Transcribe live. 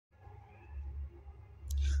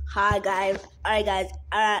Hi guys, alright guys,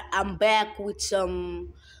 I'm back with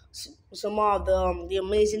some more of the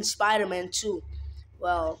Amazing Spider-Man 2.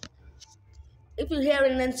 Well, if you're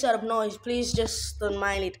hearing any sort of noise, please just don't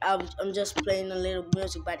mind it. I'm just playing a little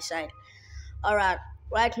music by the side. Alright,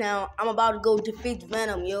 right now I'm about to go defeat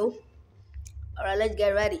Venom, yo. Alright, let's get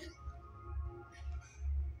ready.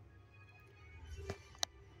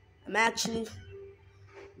 I'm actually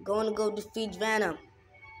going to go defeat Venom.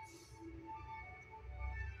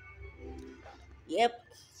 Yep,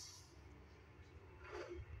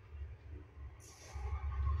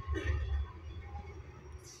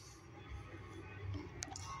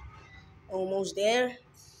 almost there.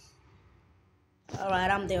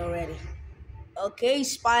 Alright, I'm there already. Okay,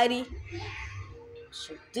 Spidey.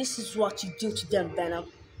 So this is what you do to them,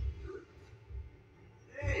 Venom.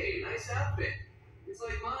 Hey, nice outfit. It's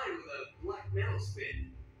like mine with a black metal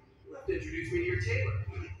spin. You'll have to introduce me to your tailor.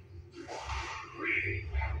 Really?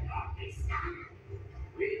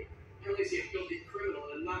 Wait, you're only see a filthy criminal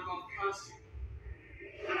in a knockoff costume.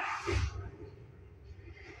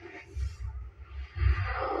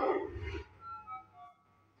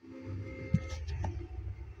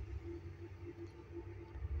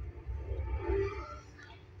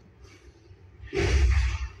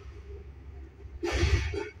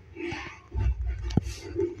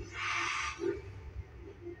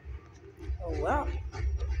 Oh well.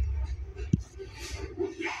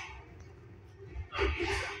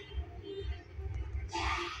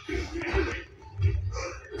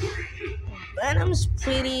 Venom's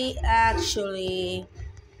pretty actually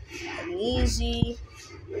an easy.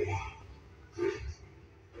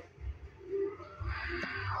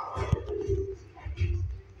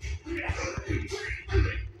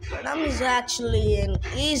 Venom is actually an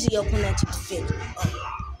easy opponent to defeat.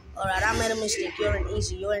 Oh, alright, I made a mistake. You're an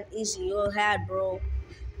easy. You're an easy. You're hard, bro.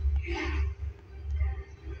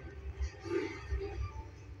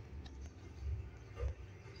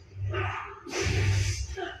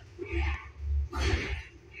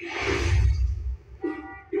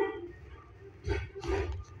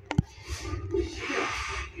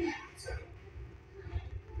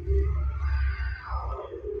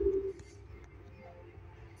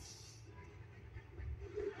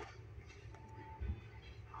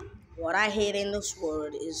 What I hate in this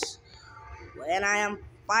world is when I am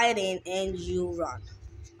fighting and you run.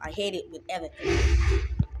 I hate it with everything.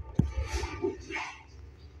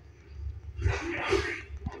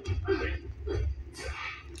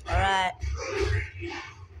 Alright,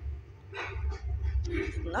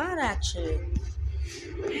 not actually.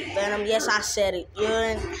 Venom, yes, I said it. You're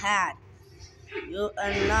in had. You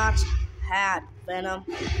are not had, Venom.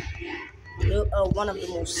 You are one of the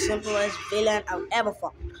most simplest villain I've ever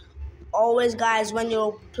fought. Always, guys, when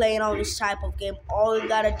you're playing all this type of game, all you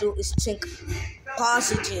gotta do is think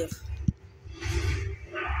positive.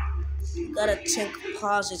 You gotta think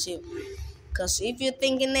positive. Because if you're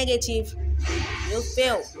thinking negative, you'll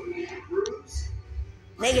fail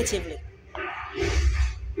negatively.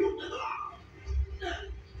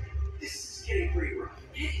 This is getting pretty rough.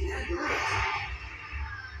 Hey, now you're right.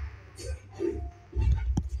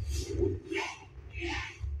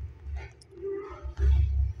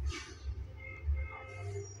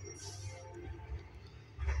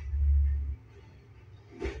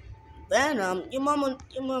 Venom, your mama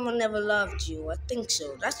never loved you. I think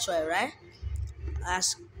so. That's right?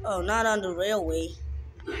 Ask. Oh, not on the railway.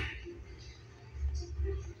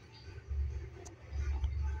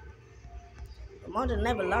 Your mother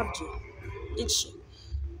never loved you, did she?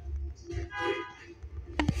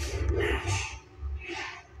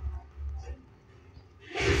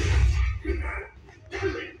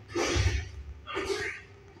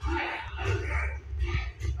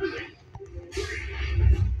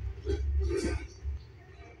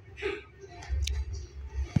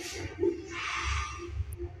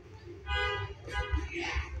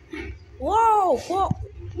 Whoa, whoa.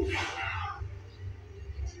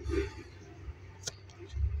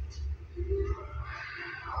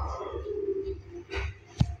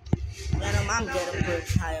 Venom, I'm getting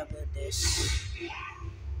pretty tired of this.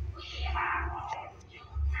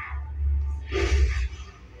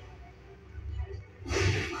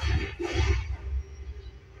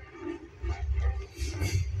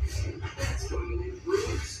 That's going to leave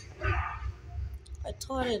bruise. I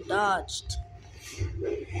thought it dodged.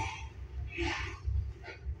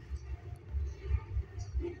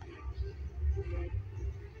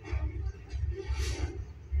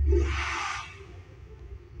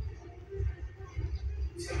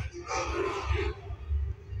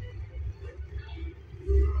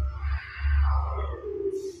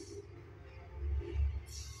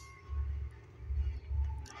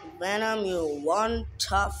 Venom, you're one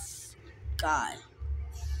tough guy.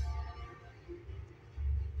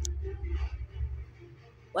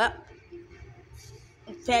 Well,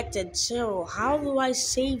 infected zero. How do I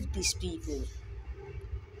save these people?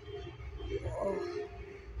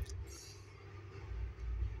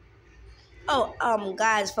 Oh,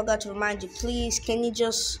 guys, forgot to remind you. Please, can you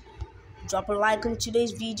just drop a like on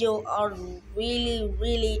today's video? I'd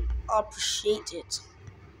really appreciate it.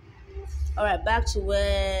 All right, back to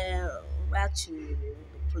the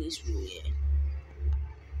police rule here.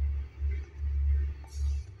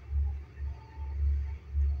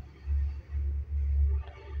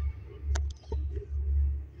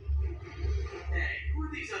 Hey, who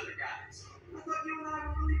are these other guys? I thought you and I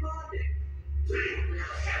were really bonding. They will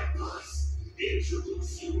help us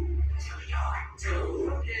introduce you to your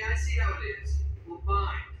doom. Okay, I see how it is. Well,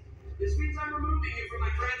 fine. This means I'm removing you from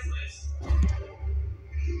my friends list.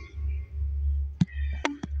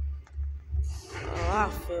 Oh, I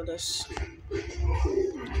feel this.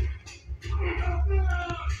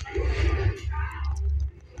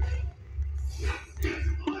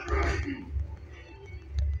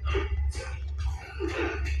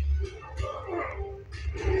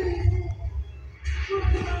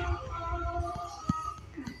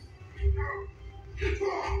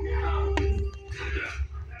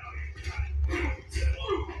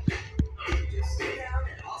 Just stay down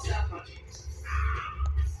and I'll stop punching you.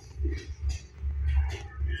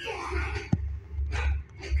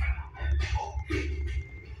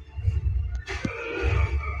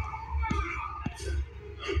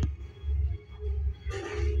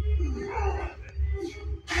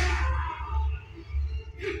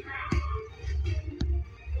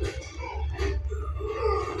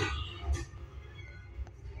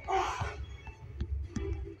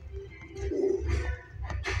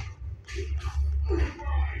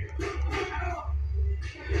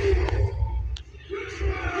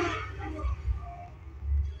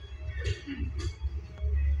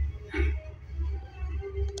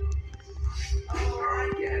 Oh,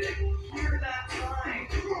 I get it. You're that fine.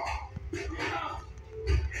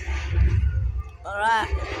 All right.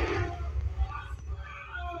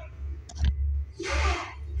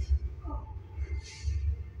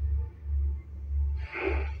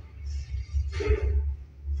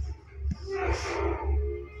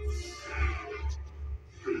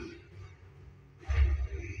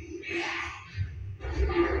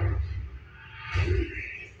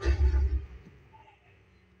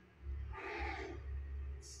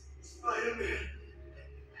 Spider-Man,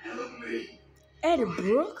 help me. Eddie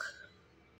Brooke.